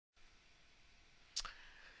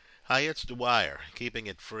Hi, it's Dwyer,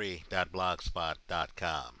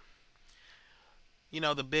 keepingitfree.blogspot.com. You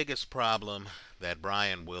know, the biggest problem that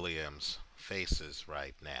Brian Williams faces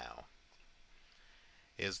right now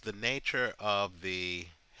is the nature of the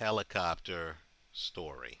helicopter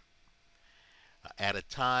story. At a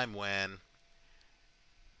time when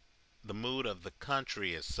the mood of the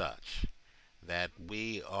country is such that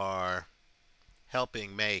we are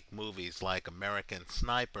helping make movies like American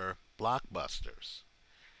Sniper blockbusters,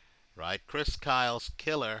 right? Chris Kyle's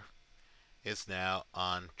killer is now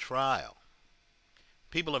on trial.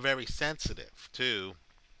 People are very sensitive to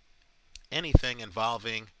anything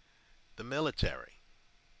involving the military,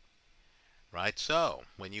 right? So,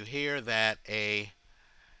 when you hear that a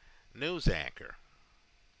news anchor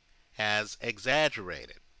has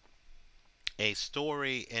exaggerated a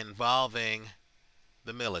story involving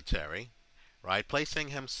the military, right, placing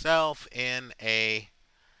himself in a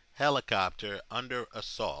helicopter under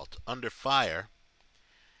assault, under fire,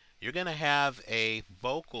 you're going to have a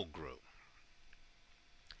vocal group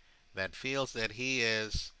that feels that he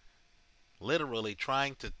is literally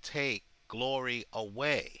trying to take glory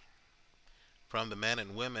away from the men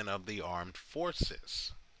and women of the armed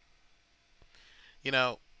forces. You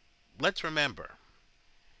know, let's remember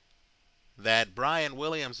that Brian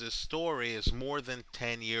Williams' story is more than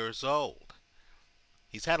 10 years old.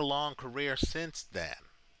 He's had a long career since then,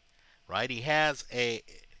 right? He has a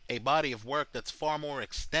body of work that's far more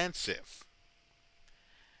extensive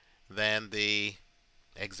than the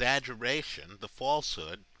exaggeration, the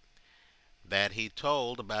falsehood that he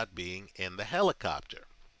told about being in the helicopter.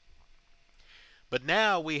 But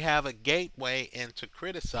now we have a gateway into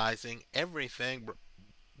criticizing everything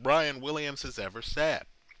Brian Williams has ever said.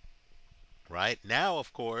 Right? Now,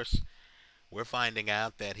 of course, we're finding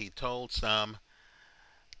out that he told some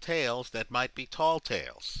tales that might be tall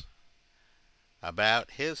tales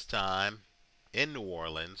about his time in New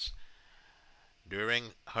Orleans during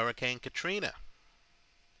Hurricane Katrina.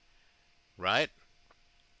 Right?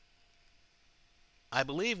 I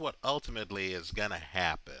believe what ultimately is going to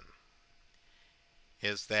happen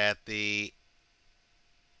is that the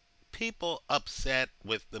people upset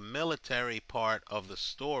with the military part of the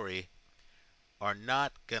story are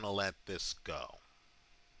not going to let this go.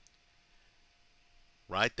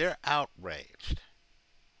 Right? They're outraged.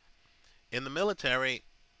 In the military,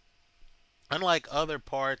 unlike other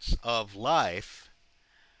parts of life,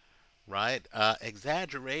 right,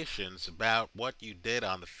 exaggerations about what you did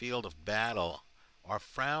on the field of battle are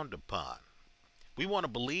frowned upon. We want to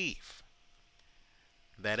believe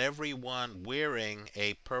that everyone wearing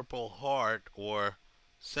a Purple Heart or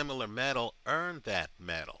similar medal earned that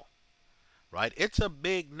medal, right? It's a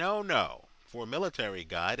big no-no for a military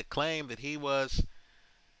guy to claim that he was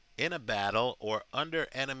in a battle or under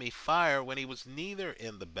enemy fire when he was neither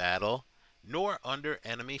in the battle nor under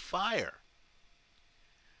enemy fire,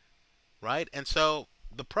 right? And so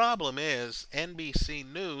the problem is NBC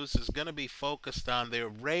News is going to be focused on their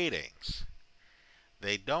ratings.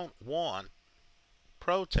 They don't want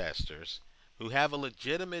protesters who have a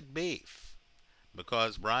legitimate beef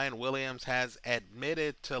because Brian Williams has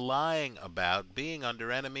admitted to lying about being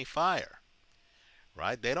under enemy fire,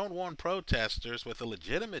 right? They don't want protesters with a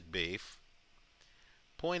legitimate beef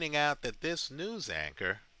pointing out that this news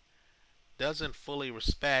anchor doesn't fully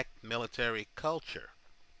respect military culture,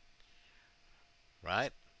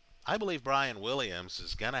 right? I believe Brian Williams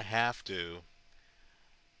is going to have to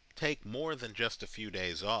take more than just a few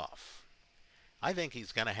days off. I think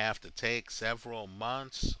he's going to have to take several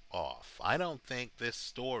months off. I don't think this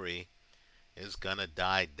story is going to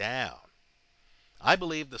die down. I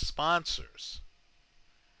believe the sponsors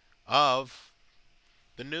of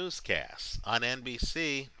the newscasts on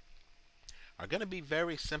NBC are going to be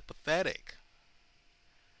very sympathetic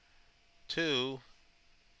to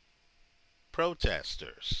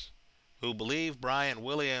protesters who believe Brian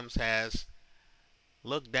Williams has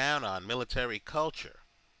looked down on military culture,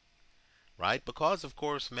 right? Because, of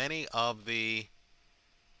course, many of the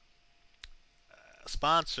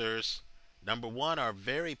sponsors, number one, are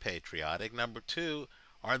very patriotic. Number two,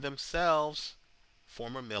 are themselves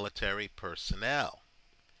former military personnel,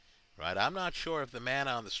 right? I'm not sure if the man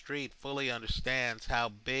on the street fully understands how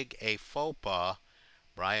big a faux pas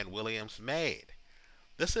Brian Williams made.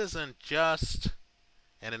 This isn't just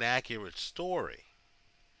an inaccurate story,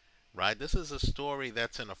 right? This is a story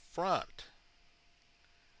that's an affront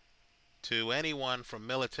to anyone from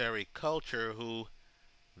military culture who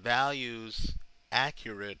values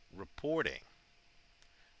accurate reporting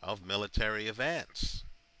of military events,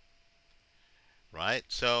 right?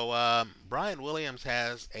 So Brian Williams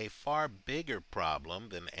has a far bigger problem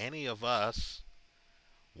than any of us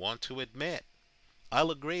want to admit.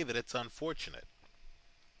 I'll agree that it's unfortunate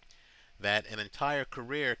that an entire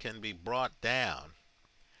career can be brought down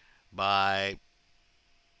by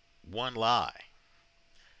one lie.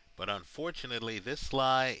 But unfortunately, this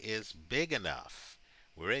lie is big enough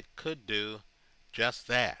where it could do just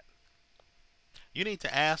that. You need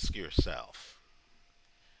to ask yourself,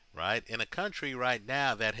 right, in a country right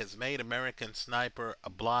now that has made American Sniper a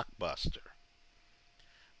blockbuster,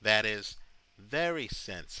 that is very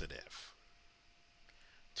sensitive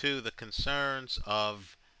to the concerns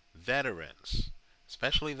of veterans,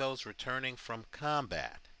 especially those returning from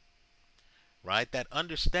combat, right, that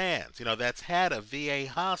understands, that's had a VA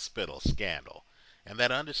hospital scandal, and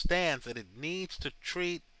that understands that it needs to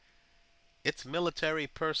treat its military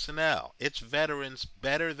personnel, its veterans,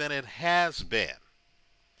 better than it has been.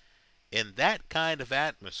 In that kind of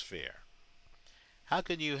atmosphere, how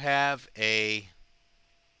can you have a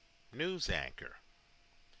news anchor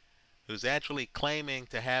who's actually claiming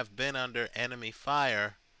to have been under enemy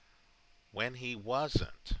fire when he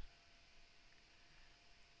wasn't?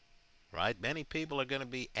 Right? Many people are going to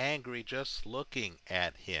be angry just looking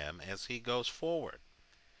at him as he goes forward.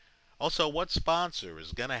 Also, what sponsor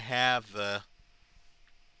is going to have the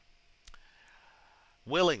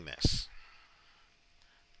willingness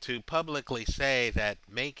to publicly say that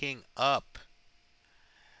making up,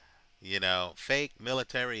 fake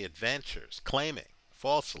military adventures, claiming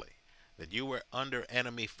falsely that you were under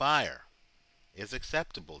enemy fire is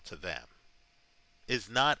acceptable to them, is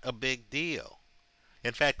not a big deal?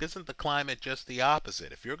 In fact, isn't the climate just the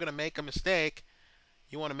opposite? If you're going to make a mistake,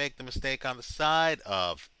 you want to make the mistake on the side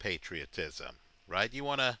of patriotism, right? You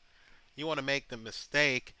want to make the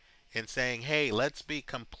mistake in saying, "Hey, let's be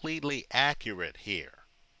completely accurate here."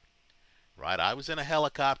 Right? I was in a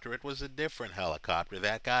helicopter, it was a different helicopter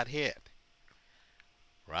that got hit.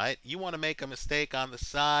 Right? You want to make a mistake on the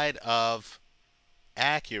side of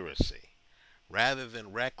accuracy rather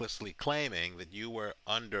than recklessly claiming that you were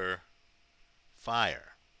under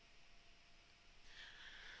fire.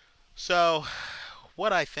 So,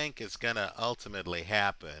 what I think is going to ultimately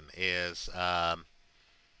happen is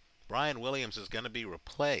Brian Williams is going to be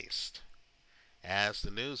replaced as the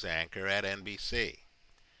news anchor at NBC.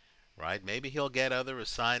 Right? Maybe he'll get other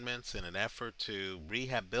assignments in an effort to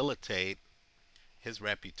rehabilitate his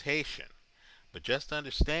reputation. But just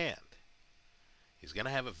understand, he's going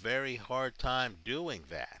to have a very hard time doing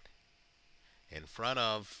that in front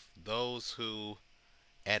of those who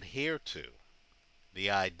adhere to the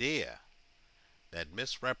idea that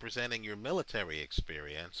misrepresenting your military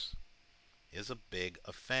experience is a big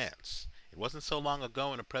offense. It wasn't so long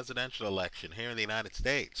ago in a presidential election here in the United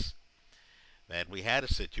States that we had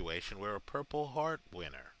a situation where a Purple Heart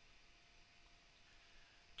winner,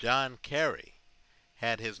 John Kerry,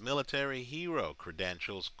 had his military hero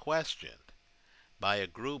credentials questioned by a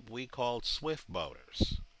group we called Swift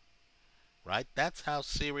Boaters. Right? That's how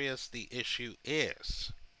serious the issue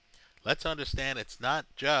is. Let's understand it's not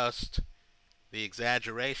just the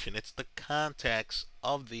exaggeration, it's the context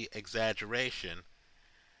of the exaggeration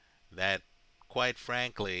that, quite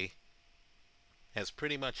frankly, has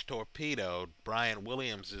pretty much torpedoed Brian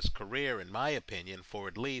Williams' career, in my opinion, for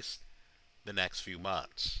at least the next few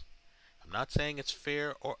months. I'm not saying it's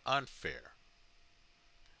fair or unfair.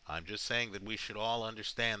 I'm just saying that we should all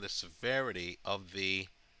understand the severity of the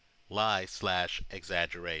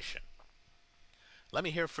lie/exaggeration. Let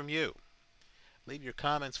me hear from you. Leave your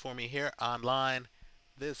comments for me here online.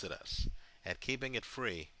 Visit us at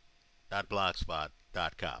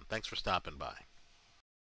keepingitfree.blogspot.com. Thanks for stopping by.